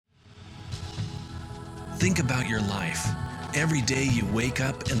Think about your life. Every day you wake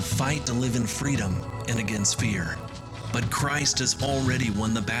up and fight to live in freedom and against fear. But Christ has already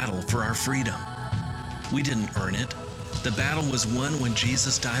won the battle for our freedom. We didn't earn it. The battle was won when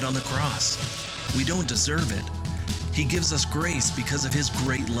Jesus died on the cross. We don't deserve it. He gives us grace because of his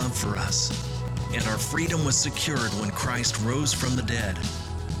great love for us. And our freedom was secured when Christ rose from the dead.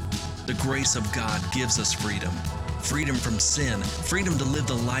 The grace of God gives us freedom. Freedom from sin, freedom to live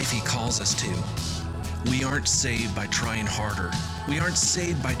the life he calls us to. We aren't saved by trying harder. We aren't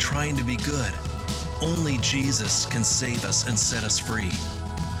saved by trying to be good. Only Jesus can save us and set us free.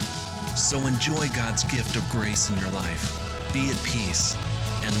 So enjoy God's gift of grace in your life. Be at peace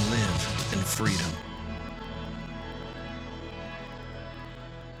and live in freedom.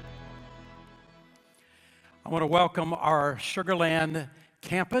 I want to welcome our Sugar Land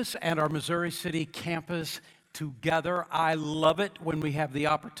campus and our Missouri City campus together. I love it when we have the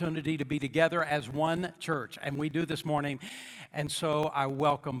opportunity to be together as one church, and we do this morning, and so I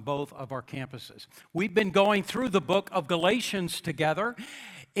welcome both of our campuses. We've been going through the book of Galatians together.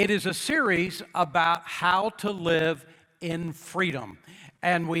 It is a series about how to live in freedom,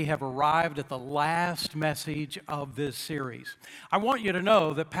 and we have arrived at the last message of this series. I want you to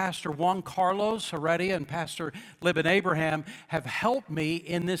know that Pastor Juan Carlos Heredia and Pastor Libin Abraham have helped me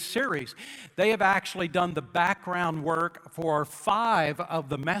in this series. They have actually done the background work for 5 of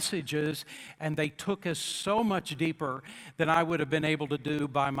the messages, and they took us so much deeper than I would have been able to do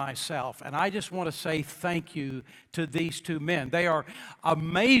by myself. And I just want to say thank you to these 2 men. They are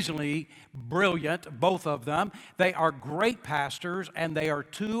amazingly brilliant, both of them. They are great pastors, and they are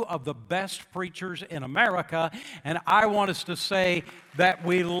 2 of the best preachers in America, and I want us to say that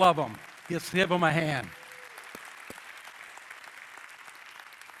we love them. Let's give them a hand.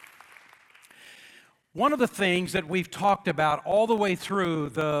 One of the things that we've talked about all the way through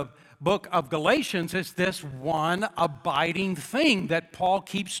the book of Galatians is this one abiding thing that Paul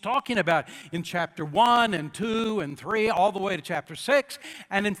keeps talking about in chapter 1 and 2 and 3, all the way to chapter 6.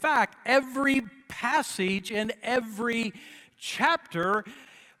 And in fact, every passage in every chapter,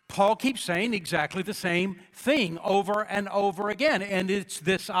 Paul keeps saying exactly the same thing over and over again. And it's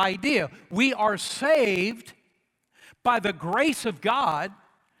this idea: we are saved by the grace of God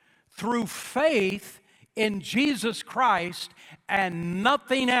through faith in Jesus Christ and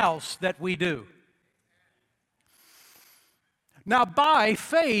nothing else that we do. Now, by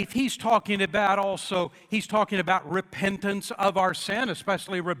faith, he's talking about repentance of our sin,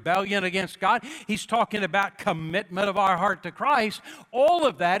 especially rebellion against God. He's talking about commitment of our heart to Christ. All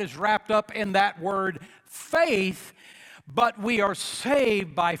of that is wrapped up in that word faith, but we are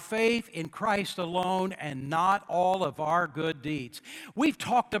saved by faith in Christ alone and not all of our good deeds. We've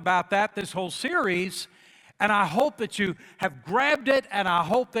talked about that this whole series, and I hope that you have grabbed it, and I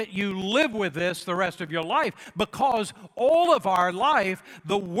hope that you live with this the rest of your life, because all of our life,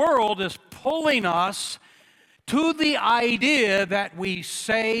 the world is pulling us to the idea that we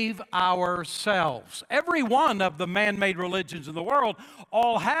save ourselves. Every one of the man-made religions in the world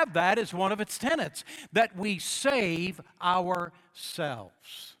all have that as one of its tenets, that we save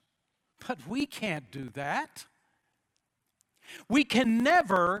ourselves. But we can't do that. We can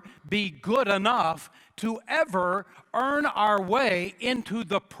never be good enough to ever earn our way into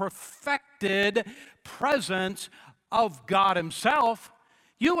the perfected presence of God Himself.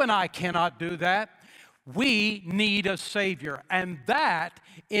 You and I cannot do that. We need a Savior, and that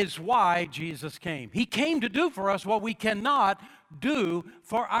is why Jesus came. He came to do for us what we cannot do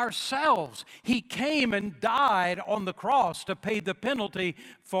for ourselves. He came and died on the cross to pay the penalty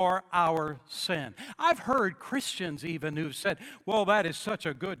for our sin. I've heard Christians even who've said, well, that is such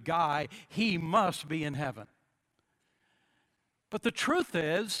a good guy, he must be in heaven. But the truth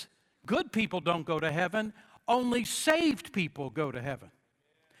is, good people don't go to heaven, only saved people go to heaven.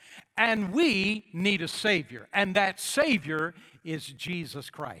 And we need a Savior, and that Savior is Jesus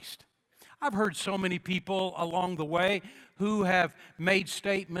Christ. I've heard so many people along the way who have made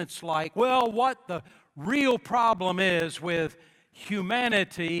statements like, well, what the real problem is with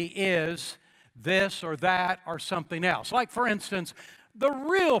humanity is this or that or something else. Like, for instance, the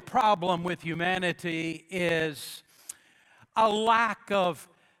real problem with humanity is a lack of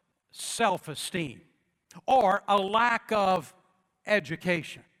self-esteem, or a lack of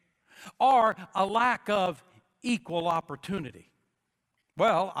education, or a lack of equal opportunity.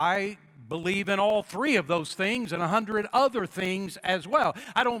 Well, I believe in all 3 of those things and 100 other things as well.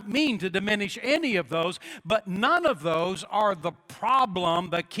 I don't mean to diminish any of those, but none of those are the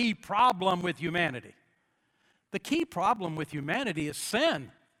problem, the key problem with humanity. The key problem with humanity is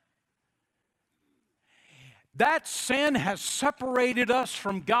sin. That sin has separated us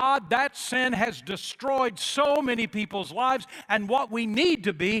from God. That sin has destroyed so many people's lives. And what we need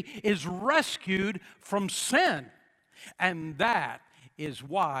to be is rescued from sin. And that is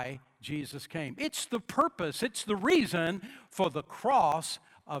why Jesus came. It's the purpose, it's the reason for the cross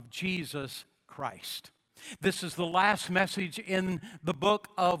of Jesus Christ. This is the last message in the book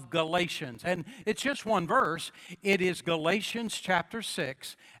of Galatians. And it's just one verse. It is Galatians chapter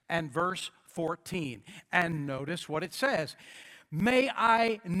 6 and verse 14. And notice what it says. May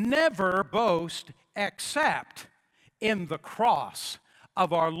I never boast except in the cross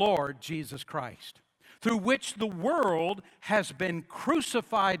of our Lord Jesus Christ, through which the world has been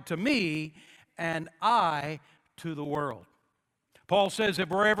crucified to me and I to the world. Paul says if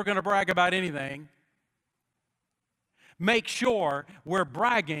we're ever going to brag about anything, make sure we're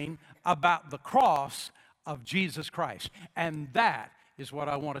bragging about the cross of Jesus Christ. And that is what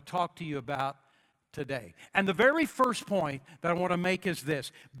I want to talk to you about today. And the very first point that I want to make is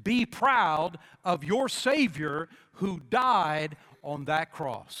this. Be proud of your Savior who died on that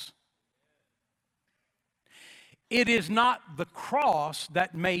cross. It is not the cross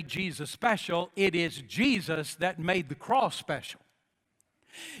that made Jesus special. It is Jesus that made the cross special.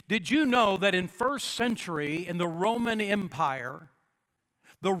 Did you know that in first century in the Roman Empire,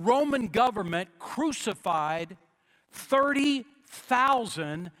 the Roman government crucified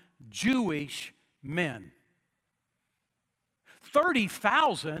 30,000 Jewish men?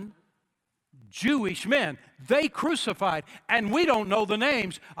 30,000 Jewish men they crucified, and we don't know the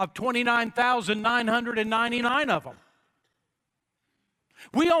names of 29,999 of them.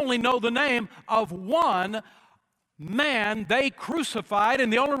 We only know the name of one man they crucified,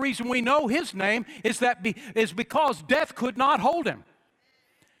 and the only reason we know his name is because death could not hold him.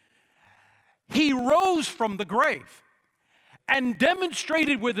 He rose from the grave and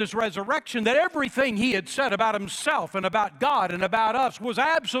demonstrated with his resurrection that everything he had said about himself and about God and about us was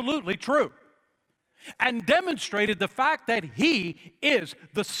absolutely true, and demonstrated the fact that he is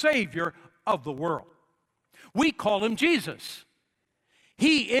the Savior of the world. We call him Jesus.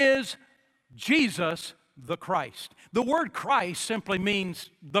 He is Jesus the Christ. The word Christ simply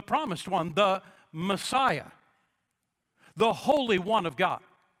means the promised one, the Messiah, the Holy One of God.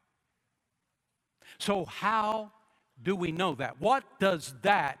 So how do we know that? What does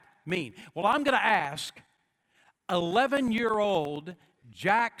that mean? Well, I'm going to ask 11-year-old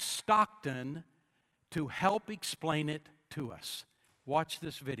Jack Stockton to help explain it to us. Watch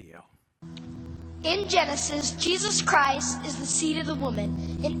this video. In Genesis, Jesus Christ is the seed of the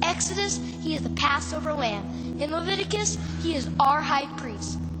woman. In Exodus, he is the Passover lamb. In Leviticus, he is our high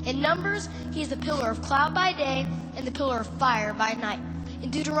priest. In Numbers, he is the pillar of cloud by day and the pillar of fire by night. In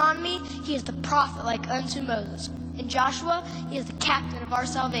Deuteronomy, he is the prophet like unto Moses. In Joshua, he is the captain of our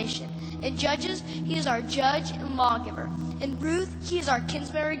salvation. In Judges, he is our judge and lawgiver. In Ruth, he is our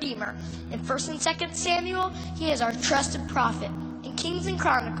kinsman redeemer. In 1 and 2 Samuel, he is our trusted prophet. In Kings and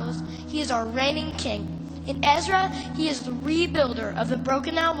Chronicles, he is our reigning king. In Ezra, he is the rebuilder of the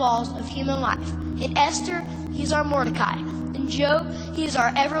broken down walls of human life. In Esther, he is our Mordecai. In Job, he is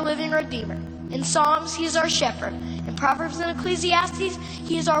our ever-living redeemer. In Psalms, he is our shepherd. In Proverbs and Ecclesiastes,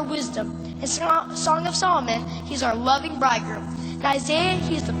 he is our wisdom. In Song of Solomon, he is our loving bridegroom. In Isaiah,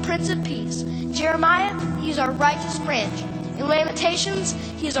 he is the Prince of Peace. In Jeremiah, he is our righteous branch. In Lamentations,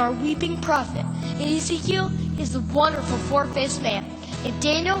 he is our weeping prophet. In Ezekiel, he is the wonderful four-faced man. In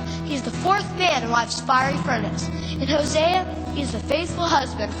Daniel, he is the fourth man in life's fiery furnace. In Hosea, he is the faithful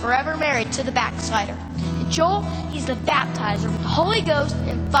husband forever married to the backslider. In Joel, he's the baptizer with the Holy Ghost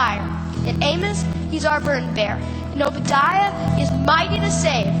and fire. In Amos, he's our burden bearer. In Obadiah, he is mighty to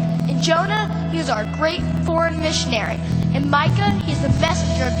save. In Jonah, he is our great foreign missionary. In Micah, he is the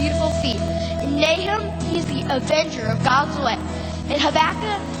messenger of beautiful feet. In Nahum, he is the avenger of God's elect. In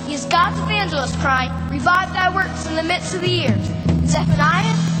Habakkuk, he is God's evangelist crying, "Revive thy works in the midst of the years." In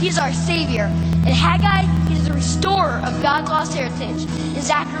Zephaniah, he is our Savior. In Haggai, he is the restorer of God's lost heritage. In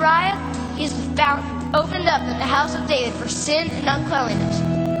Zechariah, he is the fountain opened up in the house of David for sin and uncleanliness.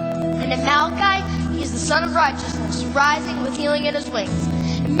 And in Malachi, he is the Son of Righteousness, rising with healing in his wings.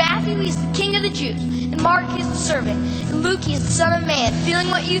 In Matthew, he is the King of the Jews. In Mark, he is the servant. In Luke, he is the Son of Man, feeling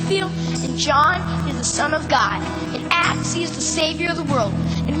what you feel. In John, he is the Son of God. In Acts, he is the Savior of the world.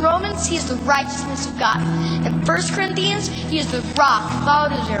 In Romans, he is the righteousness of God. In 1 Corinthians, he is the rock that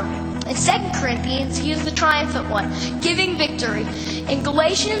followed Israel. In 2 Corinthians, he is the triumphant one, giving victory. In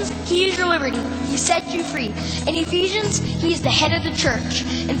Galatians, he is your liberty. He set you free. In Ephesians, he is the head of the church.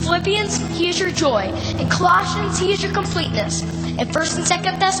 In Philippians, he is your joy. In Colossians, he is your completeness. In 1 and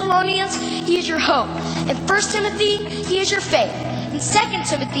 2 Thessalonians, he is your hope. In 1 Timothy, he is your faith. In 2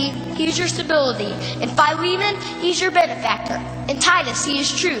 Timothy, he is your stability. In Philemon, he's your benefactor. In Titus, he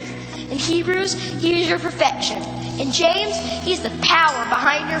is truth. In Hebrews, he is your perfection. In James, he's the power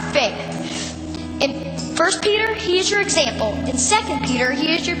behind your faith. In 1 Peter, he is your example. In 2 Peter,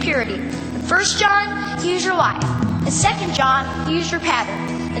 he is your purity. In 1 John, he is your life. In 2 John, he is your pattern.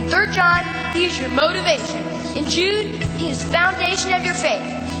 In 3 John, he is your motivation. In Jude, he is the foundation of your faith.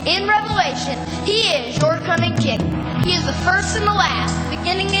 In Revelation, he is your coming king. He is the first and the last, the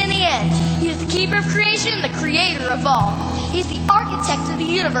beginning and the end. He is the keeper of creation and the creator of all. He is the architect of the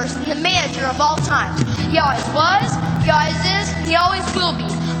universe and the manager of all time. He always was, he always is, and he always will be.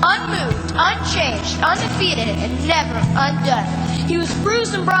 Unmoved, unchanged, undefeated, and never undone. He was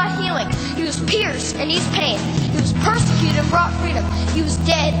bruised and brought healing. He was pierced and eased pain. He was persecuted and brought freedom. He was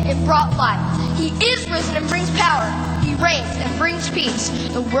dead and brought life. He is risen and brings power. He reigns and brings peace.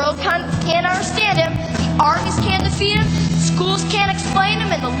 The world can't understand him. The armies can't defeat him. The schools can't explain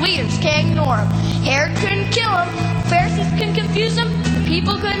him, and the leaders can't ignore him. Herod couldn't kill him. The Pharisees couldn't confuse him. The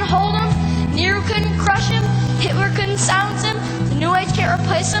people couldn't hold him. Nero couldn't crush him. Hitler couldn't silence him. The New Age can't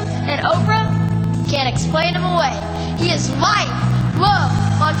replace him. And Oprah can't explain him away. He is life, love,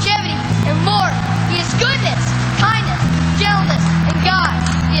 longevity, and more. He is goodness, kindness, gentleness, and God.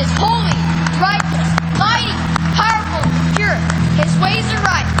 He is holy, righteous, mighty, powerful, pure. His ways are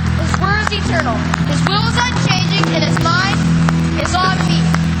right. His word is eternal. His will is unchanging, and his mind is on me.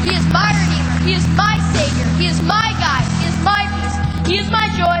 He is my Redeemer. He is my Savior. He is my guide. He is my peace. He is my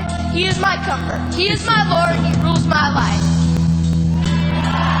joy. He is my comfort. He is my Lord. He rules my life.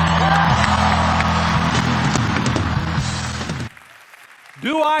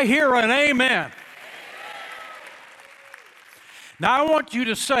 Do I hear an amen? Now I want you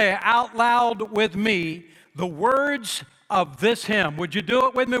to say out loud with me the words of this hymn. Would you do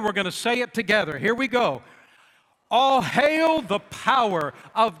it with me? We're going to say it together. Here we go. All hail the power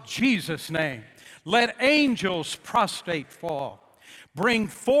of Jesus' name. Let angels prostrate fall. Bring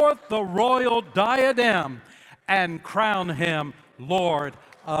forth the royal diadem and crown him Lord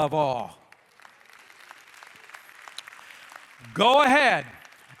of all. Go ahead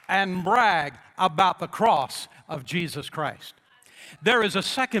and brag about the cross of Jesus Christ. There is a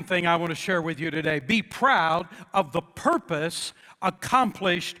second thing I want to share with you today. Be proud of the purpose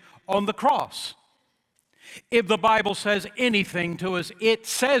accomplished on the cross. If the Bible says anything to us, it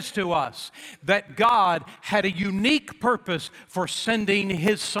says to us that God had a unique purpose for sending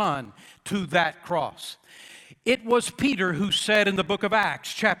his Son to that cross. It was Peter who said in the book of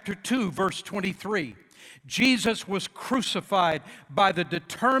Acts, chapter 2, verse 23, Jesus was crucified by the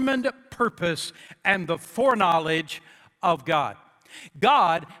determined purpose and the foreknowledge of God.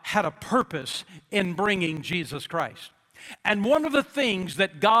 God had a purpose in bringing Jesus Christ. And one of the things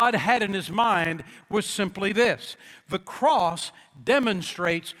that God had in his mind was simply this: the cross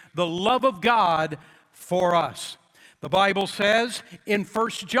demonstrates the love of God for us. The Bible says in 1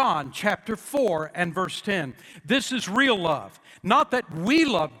 John chapter 4 and verse 10, this is real love. Not that we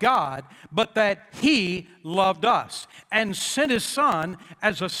love God, but that he loved us and sent his Son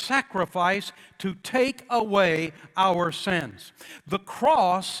as a sacrifice to take away our sins. The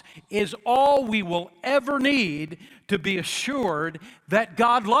cross is all we will ever need to be assured that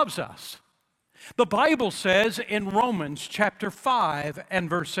God loves us. The Bible says in Romans chapter 5 and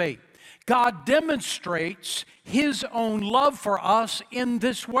verse 8, God demonstrates his own love for us in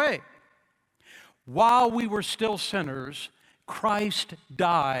this way. While we were still sinners, Christ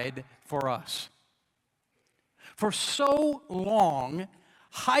died for us. For so long,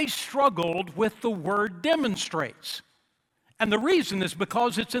 I struggled with the word demonstrates. And the reason is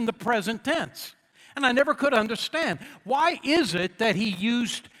because it's in the present tense. And I never could understand, why is it that he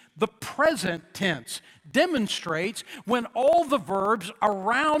used the present tense, demonstrates, when all the verbs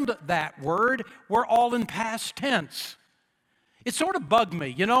around that word were all in past tense? It sort of bugged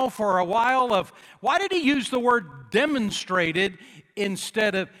me, for a while of, why did he use the word demonstrated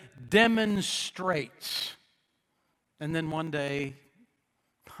instead of demonstrates? And then one day,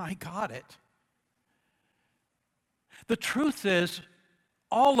 I got it. The truth is,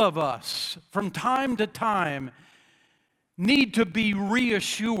 all of us, from time to time, need to be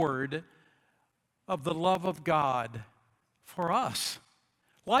reassured of the love of God for us.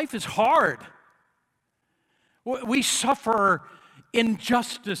 Life is hard. We suffer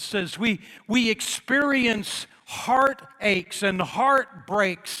injustices. We experience heartaches and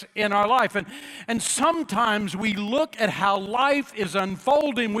heartbreaks in our life. And sometimes we look at how life is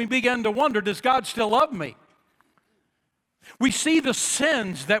unfolding, we begin to wonder, does God still love me? We see the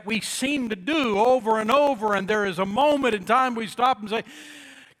sins that we seem to do over and over, and there is a moment in time we stop and say,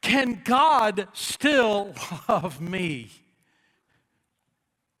 can God still love me?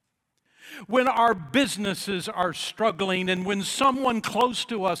 when our businesses are struggling, and when someone close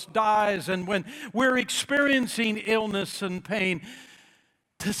to us dies, and when we're experiencing illness and pain,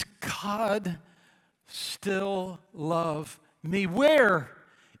 does God still love me? Where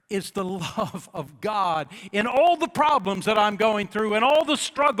is the love of God in all the problems that I'm going through and all the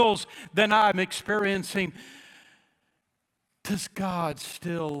struggles that I'm experiencing? Does God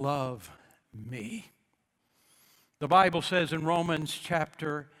still love me? The Bible says in Romans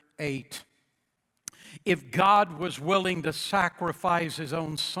chapter 8, if God was willing to sacrifice his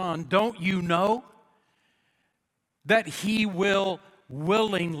own son, don't you know that he will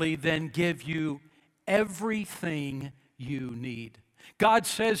willingly then give you everything you need? God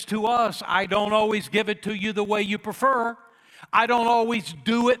says to us, I don't always give it to you the way you prefer. I don't always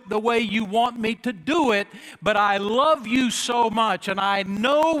do it the way you want me to do it, but I love you so much and I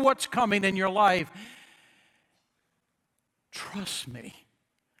know what's coming in your life. Trust me,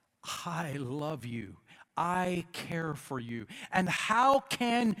 I love you. I care for you. And how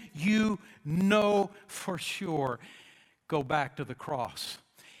can you know for sure? Go back to the cross.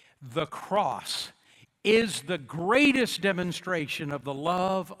 The cross is the greatest demonstration of the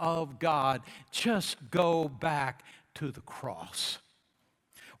love of God. Just go back to the cross.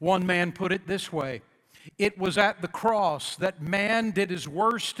 One man put it this way: it was at the cross that man did his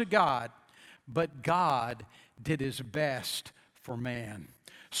worst to God, but God did his best for man.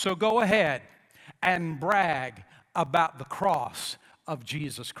 So go ahead and brag about the cross of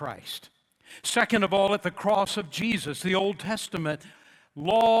Jesus Christ. Second of all, at the cross of Jesus, the Old Testament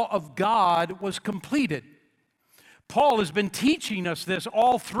law of God was completed. Paul has been teaching us this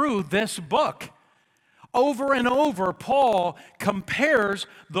all through this book. Over and over, Paul compares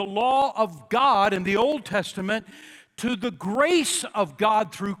the law of God in the Old Testament to the grace of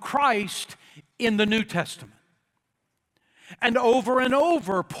God through Christ in the New Testament. And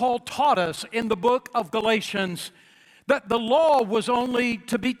over, Paul taught us in the book of Galatians that the law was only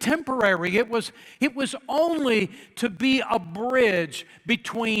to be temporary. It was only to be a bridge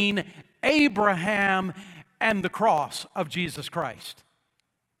between Abraham and the cross of Jesus Christ.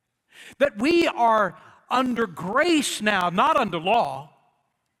 That we are under grace now, not under law.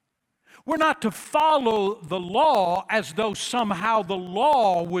 We're not to follow the law as though somehow the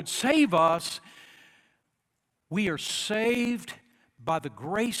law would save us. We are saved by the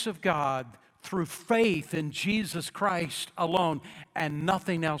grace of God through faith in Jesus Christ alone, and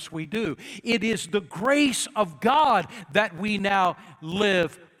nothing else we do. It is the grace of God that we now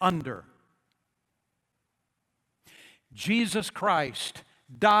live under. Jesus Christ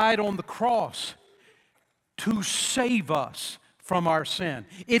died on the cross to save us from our sin.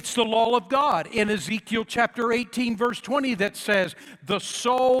 It's the law of God in Ezekiel chapter 18 verse 20 that says, the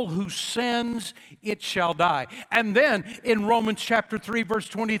soul who sins, it shall die. And then in Romans chapter 3 verse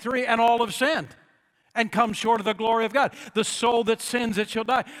 23, and all have sinned and come short of the glory of God. The soul that sins, it shall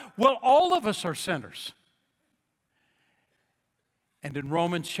die. Well, all of us are sinners. And in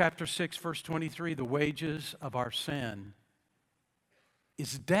Romans chapter 6 verse 23, the wages of our sin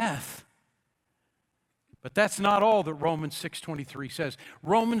is death. But that's not all that Romans 6:23 says.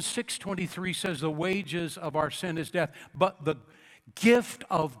 Romans 6:23 says the wages of our sin is death, but the gift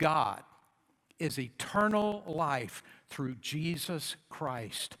of God is eternal life through Jesus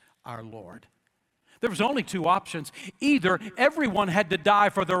Christ our Lord. There was only two options. Either everyone had to die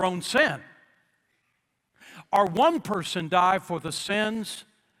for their own sin, or one person died for the sins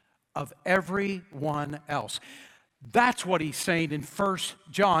of everyone else. That's what he's saying in 1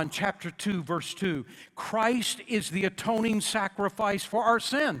 John chapter 2, verse 2. Christ is the atoning sacrifice for our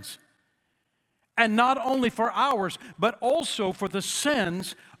sins. And not only for ours, but also for the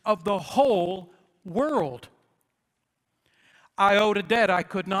sins of the whole world. I owed a debt I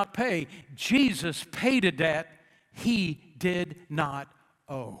could not pay. Jesus paid a debt he did not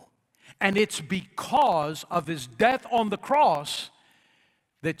owe. And it's because of his death on the cross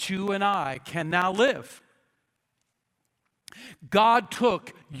that you and I can now live. God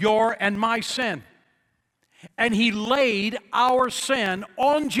took your and my sin, and he laid our sin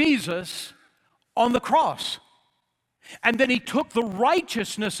on Jesus on the cross. And then he took the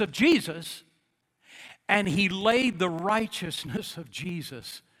righteousness of Jesus, and he laid the righteousness of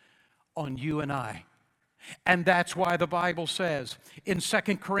Jesus on you and I. And that's why the Bible says in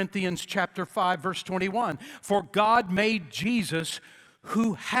 2 Corinthians chapter 5, verse 21, for God made Jesus,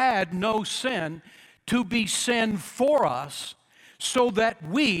 who had no sin, to be sin for us, so that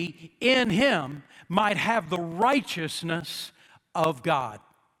we in him might have the righteousness of God.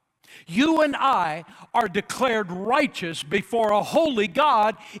 You and I are declared righteous before a holy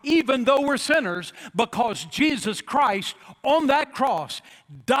God, even though we're sinners, because Jesus Christ on that cross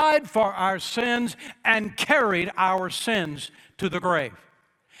died for our sins and carried our sins to the grave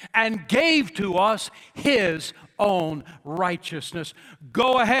and gave to us His own righteousness.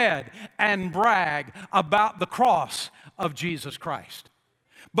 Go ahead and brag about the cross of Jesus Christ.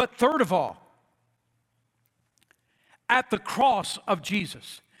 But third of all, at the cross of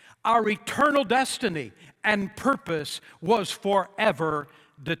Jesus, our eternal destiny and purpose was forever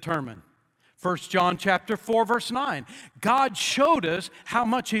determined. 1 John chapter 4, verse 9. God showed us how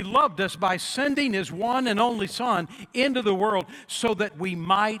much He loved us by sending His one and only Son into the world so that we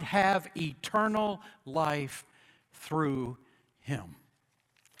might have eternal life through Him.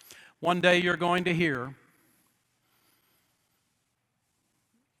 One day you're going to hear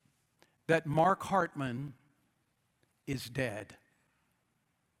that Mark Hartman is dead.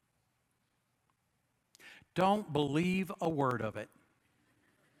 Don't believe a word of it.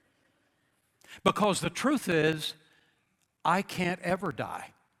 Because the truth is, I can't ever die.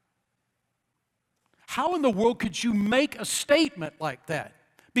 How in the world could you make a statement like that?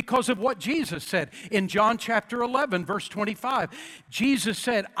 Because of what Jesus said in John chapter 11, verse 25. Jesus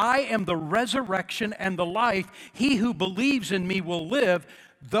said, I am the resurrection and the life. He who believes in me will live,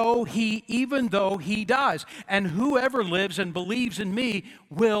 even though he dies. And whoever lives and believes in me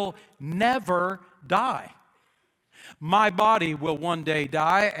will never die. My body will one day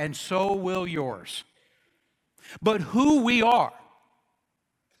die, and so will yours. But who we are,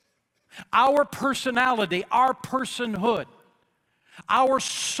 our personality, our personhood, our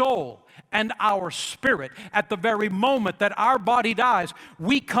soul, and our spirit, at the very moment that our body dies,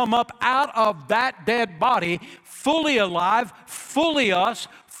 we come up out of that dead body fully alive, fully us,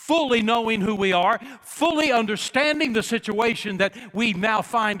 fully knowing who we are, fully understanding the situation that we now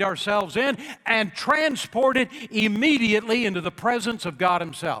find ourselves in, and transported immediately into the presence of God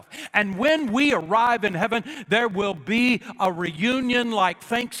Himself. And when we arrive in heaven, there will be a reunion like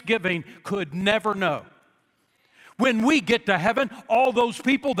Thanksgiving could never know. When we get to heaven, all those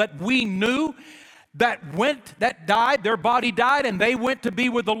people that we knew that died, their body died, and they went to be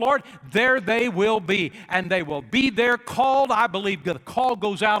with the Lord, there they will be. And they will be there called. I believe the call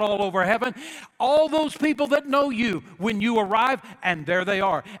goes out all over heaven. All those people that know you when you arrive, and there they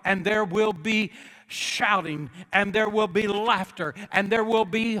are. And there will be shouting, and there will be laughter, and there will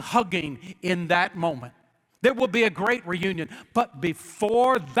be hugging in that moment. There will be a great reunion. But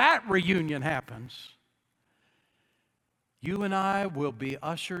before that reunion happens, you and I will be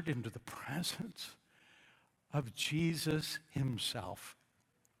ushered into the presence of Jesus Himself.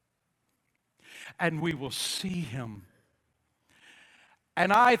 And we will see Him.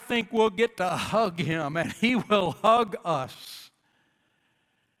 And I think we'll get to hug Him, and He will hug us.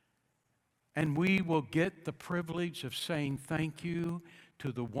 And we will get the privilege of saying thank you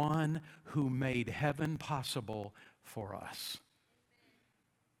to the one who made heaven possible for us.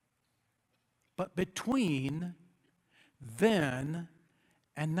 But between then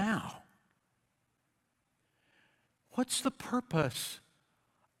and now, what's the purpose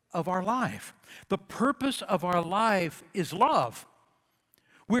of our life? The purpose of our life is love.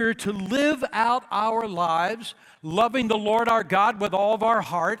 We're to live out our lives loving the Lord our God with all of our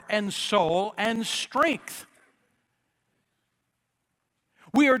heart and soul and strength.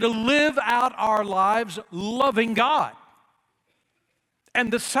 We are to live out our lives loving God.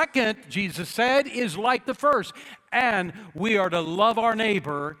 And the second, Jesus said, is like the first. And we are to love our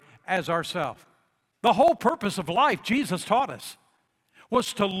neighbor as ourselves. The whole purpose of life, Jesus taught us,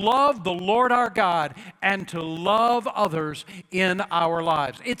 was to love the Lord our God and to love others in our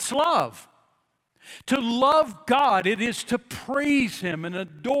lives. It's love. To love God, it is to praise Him and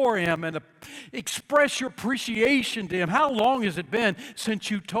adore Him and express your appreciation to Him. How long has it been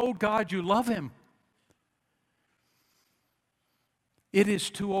since you told God you love Him? It is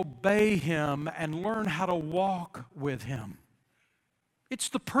to obey Him and learn how to walk with Him. It's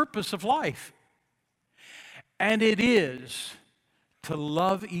the purpose of life. And it is to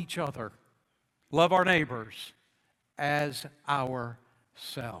love each other, love our neighbors as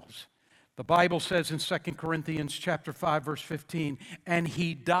ourselves. The Bible says in 2 Corinthians chapter 5, verse 15, and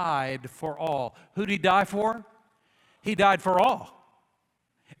He died for all. Who did He die for? He died for all.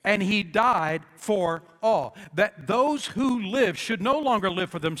 And He died for all, that those who live should no longer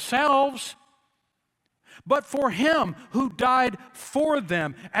live for themselves, but for Him who died for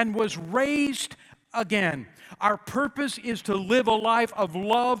them and was raised again. Our purpose is to live a life of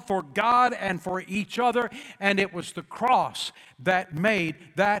love for God and for each other, and it was the cross that made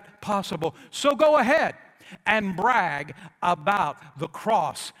that possible. So go ahead and brag about the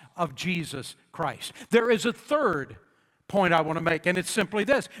cross of Jesus Christ. There is a third point I want to make, and it's simply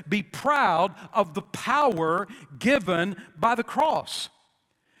this: be proud of the power given by the cross.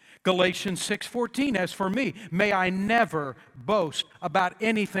 Galatians 6:14, as for me, may I never boast about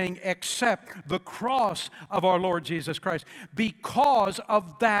anything except the cross of our Lord Jesus Christ. Because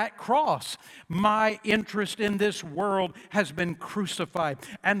of that cross, my interest in this world has been crucified,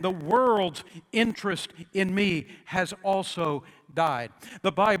 and the world's interest in me has also died.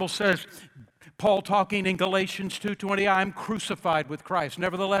 The Bible says, Paul talking in Galatians 2:20, I am crucified with Christ.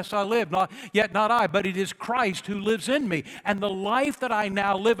 Nevertheless I live, not I, but it is Christ who lives in me. And the life that I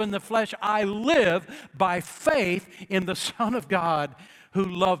now live in the flesh, I live by faith in the Son of God who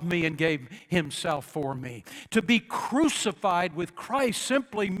loved me and gave himself for me. To be crucified with Christ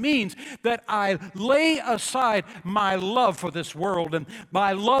simply means that I lay aside my love for this world and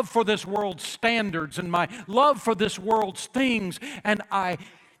my love for this world's standards and my love for this world's things, and I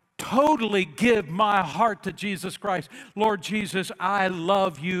totally give my heart to Jesus Christ. Lord Jesus, I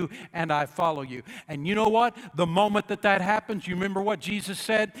love you and I follow you. And you know what? The moment that happens, you remember what Jesus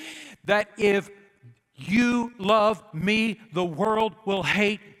said? That if you love me, the world will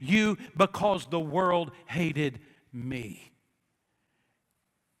hate you because the world hated me.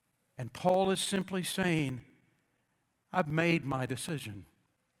 And Paul is simply saying, I've made my decision.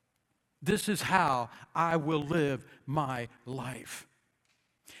 This is how I will live my life.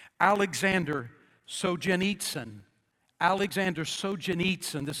 Alexander Solzhenitsyn,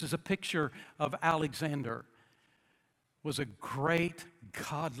 this is a picture of Alexander, was a great,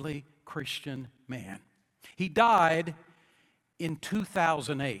 godly Christian man. He died in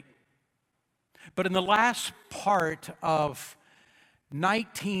 2008. But in the last part of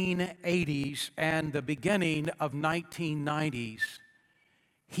 1980s and the beginning of 1990s,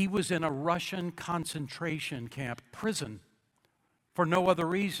 he was in a Russian concentration camp, prison, for no other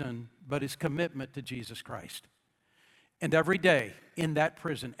reason but his commitment to Jesus Christ. And every day in that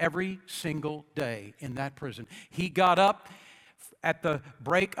prison, every single day in that prison, he got up at the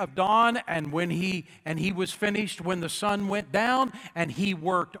break of dawn, and he was finished when the sun went down, and he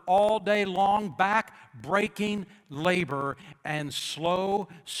worked all day long, back-breaking labor and slow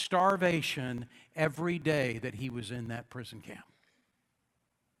starvation every day that he was in that prison camp.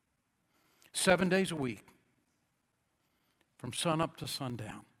 7 days a week, from sunup to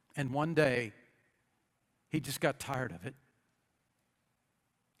sundown. And one day, he just got tired of it.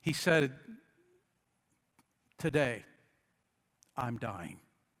 He said, today, I'm dying.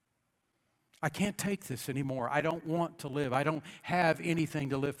 I can't take this anymore. I don't want to live. I don't have anything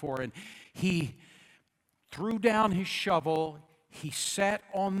to live for. And he threw down his shovel. He sat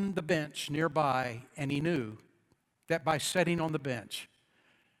on the bench nearby, and he knew that by sitting on the bench,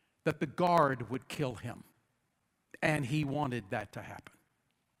 that the guard would kill him. And he wanted that to happen.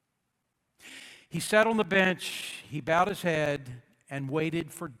 He sat on the bench, he bowed his head, and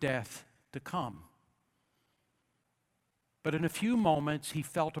waited for death to come. But in a few moments, he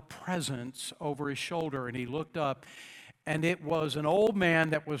felt a presence over his shoulder, and he looked up, and it was an old man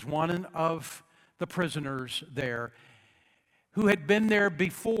that was one of the prisoners there who had been there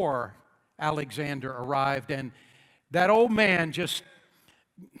before Alexander arrived. And that old man, just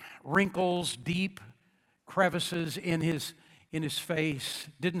wrinkles, deep crevices in his face,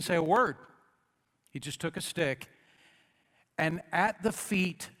 didn't say a word. He just took a stick, and at the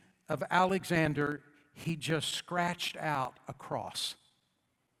feet of Alexander, he just scratched out a cross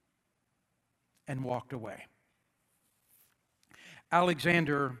and walked away.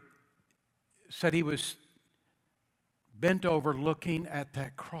 Alexander said he was bent over looking at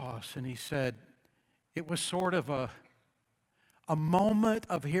that cross, and he said it was sort of a moment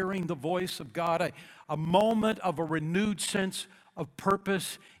of hearing the voice of God, a moment of a renewed sense of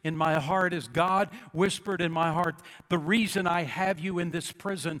purpose in my heart, as God whispered in my heart, the reason I have you in this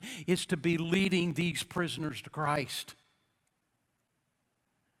prison is to be leading these prisoners to Christ.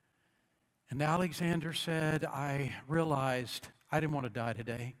 And Alexander said, I realized I didn't want to die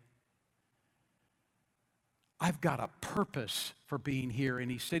today. I've got a purpose for being here.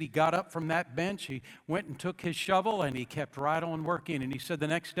 And he said he got up from that bench, he went and took his shovel, and he kept right on working. And he said the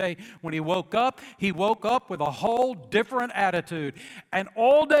next day when he woke up with a whole different attitude. And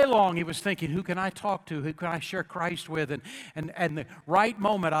all day long he was thinking, who can I talk to? Who can I share Christ with? And the right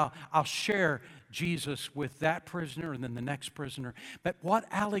moment I'll share Jesus with that prisoner and then the next prisoner. But what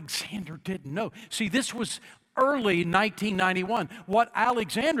Alexander didn't know, see, this was early 1991. What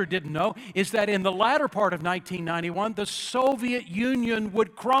Alexander didn't know is that in the latter part of 1991, the Soviet Union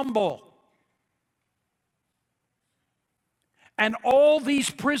would crumble. And all these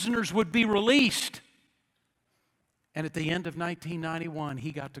prisoners would be released. And at the end of 1991,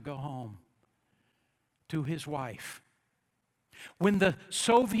 he got to go home to his wife. When the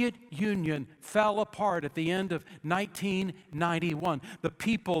Soviet Union fell apart at the end of 1991, the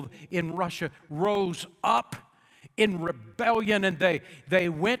people in Russia rose up in rebellion, and they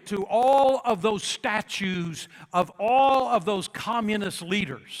went to all of those statues of all of those communist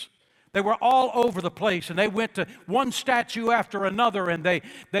leaders. They were all over the place, and they went to one statue after another, and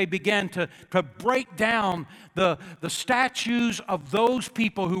they began to break down the statues of those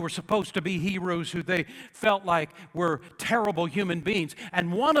people who were supposed to be heroes, who they felt like were terrible human beings.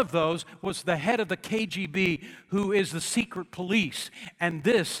 And one of those was the head of the KGB, who is the secret police. And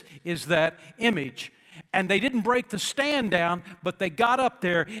this is that image. And they didn't break the stand down, but they got up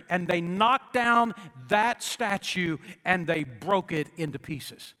there and they knocked down that statue and they broke it into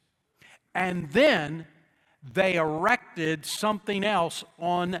pieces. And then they erected something else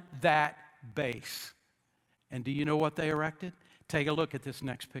on that base. And do you know what they erected? Take a look at this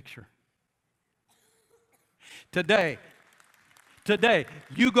next picture. Today,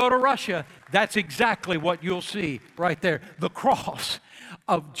 you go to Russia, that's exactly what you'll see right there. The cross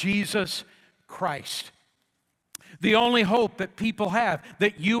of Jesus Christ. The only hope that people have,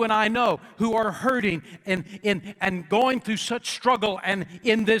 that you and I know, who are hurting and going through such struggle and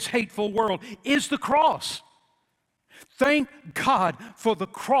in this hateful world, is the cross. Thank God for the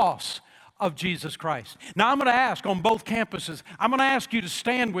cross of Jesus Christ. Now I'm going to ask on both campuses, I'm going to ask you to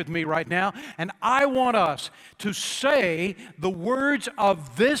stand with me right now, and I want us to say the words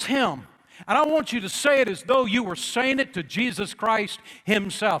of this hymn. And I want you to say it as though you were saying it to Jesus Christ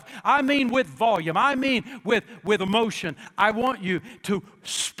himself. I mean with volume. I mean with emotion. I want you to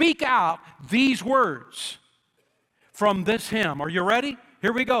speak out these words from this hymn. Are you ready?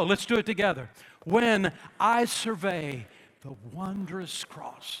 Here we go. Let's do it together. When I survey the wondrous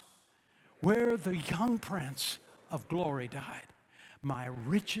cross where the young Prince of Glory died, my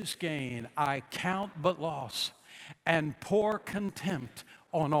richest gain I count but loss, and pour contempt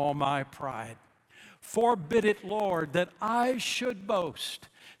on all my pride. Forbid it, Lord, that I should boast,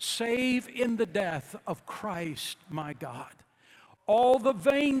 save in the death of Christ my God. All the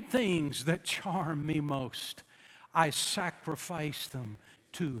vain things that charm me most, I sacrifice them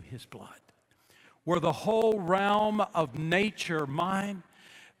to his blood. Were the whole realm of nature mine,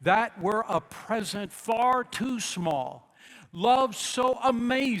 that were a present far too small. Love so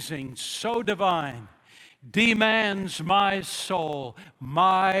amazing, so divine, demands my soul,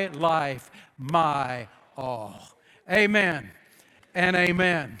 my life, my all. Amen and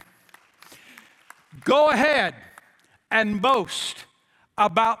amen. Go ahead and boast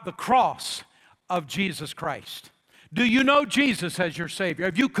about the cross of Jesus Christ. Do you know Jesus as your Savior?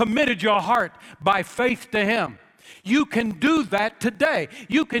 Have you committed your heart by faith to him? You can do that today.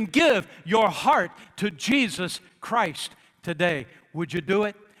 You can give your heart to Jesus Christ today. Would you do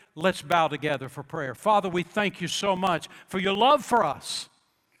it? Let's bow together for prayer. Father, we thank you so much for your love for us.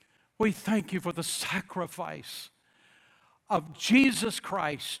 We thank you for the sacrifice of Jesus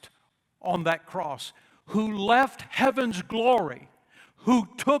Christ on that cross, who left heaven's glory, who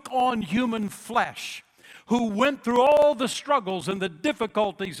took on human flesh, who went through all the struggles and the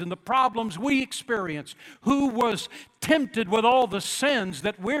difficulties and the problems we experience, who was tempted with all the sins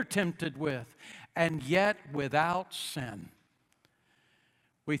that we're tempted with, and yet without sin.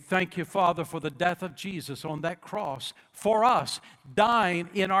 We thank you, Father, for the death of Jesus on that cross, for us dying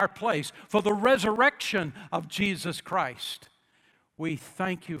in our place, for the resurrection of Jesus Christ. We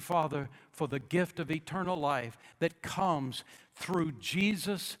thank you, Father, for the gift of eternal life that comes through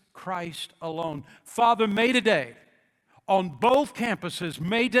Jesus Christ alone. Father, may today, on both campuses,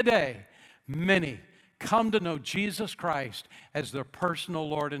 may today, many come to know Jesus Christ as their personal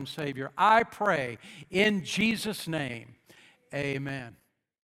Lord and Savior. I pray in Jesus' name, amen.